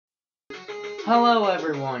Hello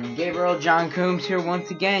everyone, Gabriel John Coombs here once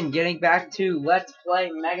again, getting back to Let's Play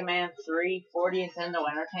Megaman 3 for the Nintendo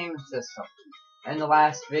Entertainment System. In the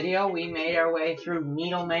last video, we made our way through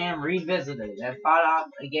Needleman Revisited and fought off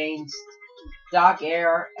against Doc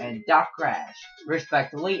Air and Doc Crash,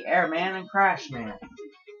 respectively Airman and Crashman.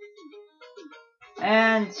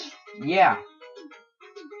 And, yeah.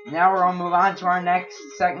 Now we're going to move on to our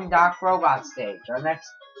second Doc Robot stage,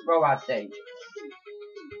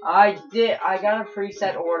 I got a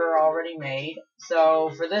preset order already made, so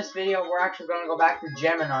for this video we're actually going to go back to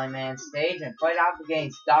Gemini Man stage and fight off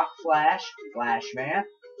against Doc Flash, Flash Man,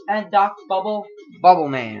 and Doc Bubble, Bubble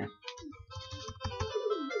Man.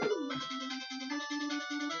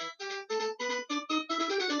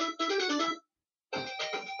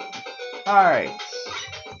 Alright,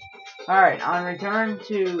 on return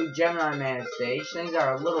to Gemini Man stage, things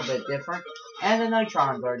are a little bit different, and the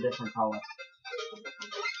Nitrons are a different color.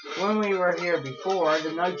 When we were here before, the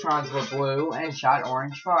Nitrons were blue and shot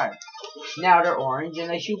orange fire. Now they're orange and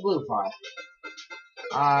they shoot blue fire.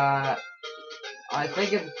 I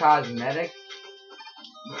think it's a cosmetic.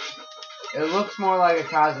 It looks more like a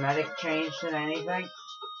cosmetic change than anything.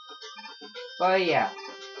 But yeah,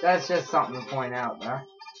 that's just something to point out there.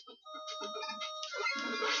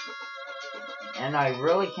 And I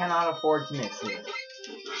really cannot afford to miss here.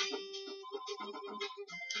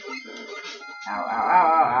 Ow, ow, ow,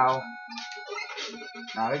 ow, ow.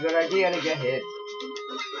 Not a good idea to get hit.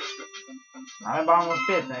 Not in bottomless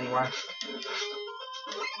pits, anyway.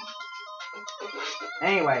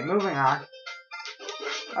 Anyway, moving on.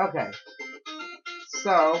 Okay.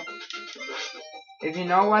 So, if you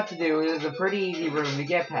know what to do, it is a pretty easy room to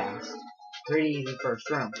get past. Pretty easy first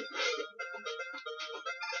room.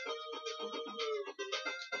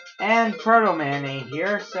 And Proto Man ain't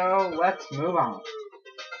here, so let's move on.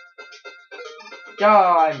 Oh,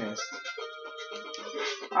 I missed.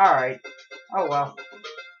 Alright. Oh well.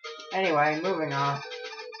 Anyway, moving on.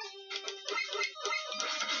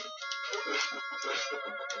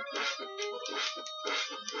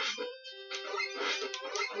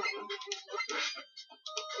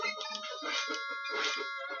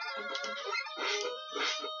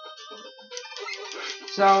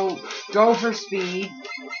 So, go for speed.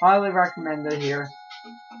 Highly recommended here.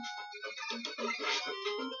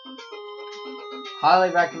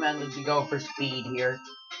 Highly recommended to go for speed here.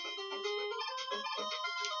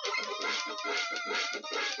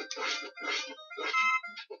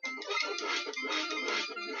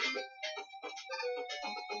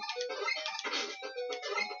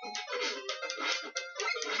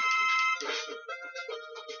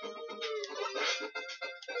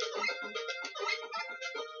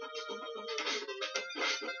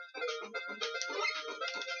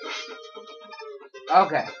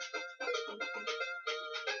 Okay.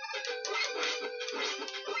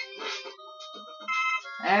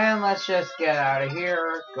 And let's just get out of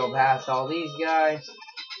here, go past all these guys.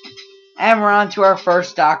 And we're on to our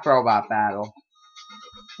first Doc Robot battle.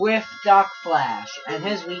 With Doc Flash, and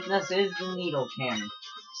his weakness is the needle cannon.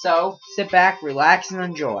 So, sit back, relax, and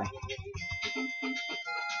enjoy.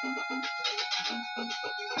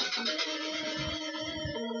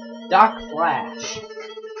 Doc Flash.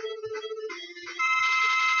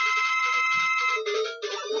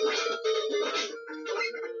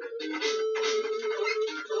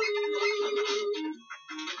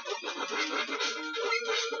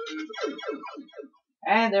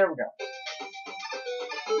 And there we go.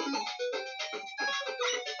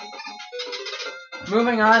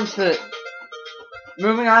 Moving on to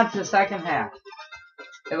the second half.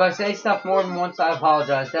 If I say stuff more than once, I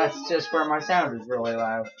apologize. That's just where my sound is really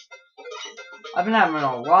loud. I've been having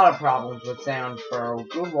a lot of problems with sound for a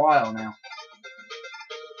good while now.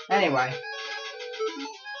 Anyway.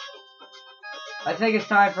 I think it's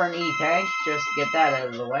time for an E-tank, just to get that out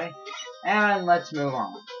of the way. And let's move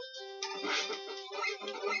on.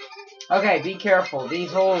 Okay, be careful.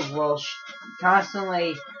 These holes will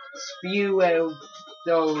constantly spew out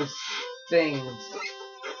those things.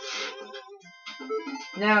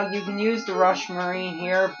 Now, you can use the Rush Marine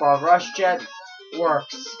here, but Rush Jet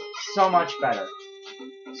works so much better.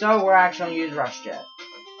 So, we're actually going to use Rush Jet.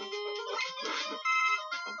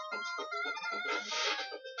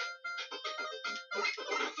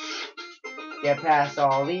 Get past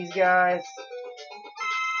all these guys.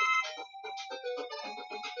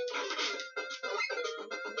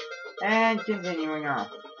 And continuing on.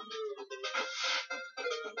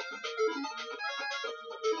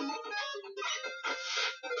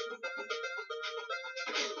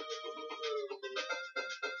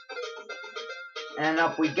 And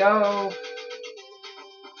up we go.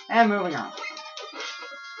 And moving on.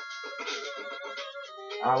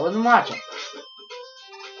 I wasn't watching.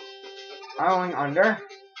 Going under.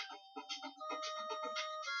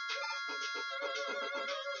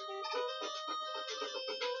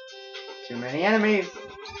 Too many enemies.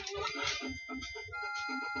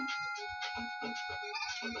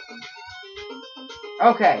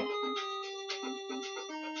 Okay.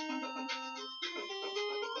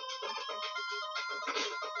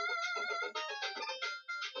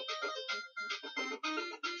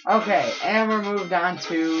 Okay, and we're moved on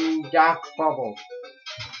to Doc Bubble.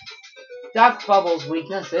 Doc Bubble's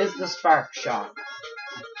weakness is the Spark Shock.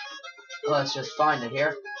 Let's just find it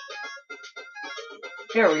here.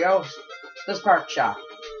 Here we go. The Spark Shock.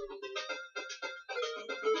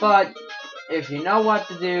 But if you know what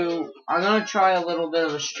to do, I'm gonna try a little bit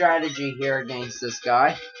of a strategy here against this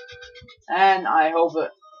guy. And I hope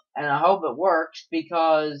it works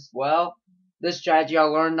because, well, this strategy I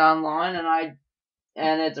learned online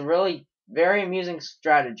and it's a really very amusing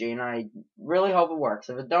strategy, and I really hope it works.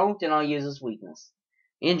 If it don't, then I'll use this weakness.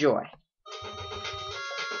 Enjoy.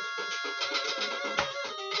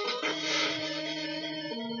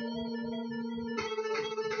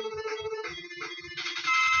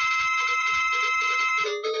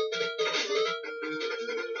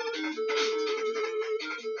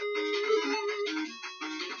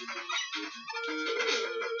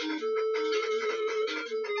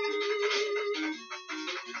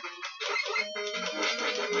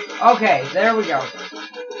 Okay, there we go.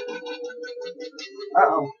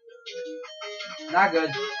 Uh-oh. Not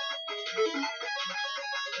good.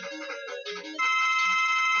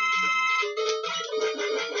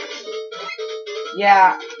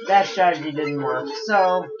 Yeah, that strategy didn't work,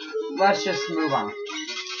 so let's just move on.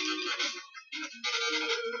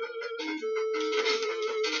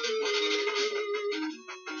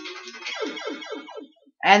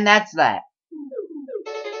 And that's that.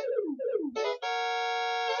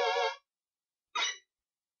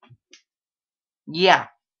 Yeah.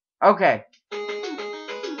 Okay.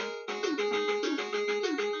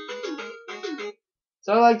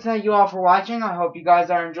 So I'd like to thank you all for watching. I hope you guys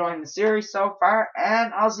are enjoying the series so far.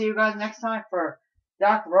 And I'll see you guys next time for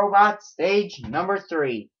Doc Robot Stage number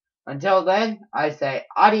 3. Until then, I say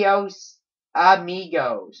adios,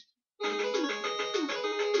 amigos.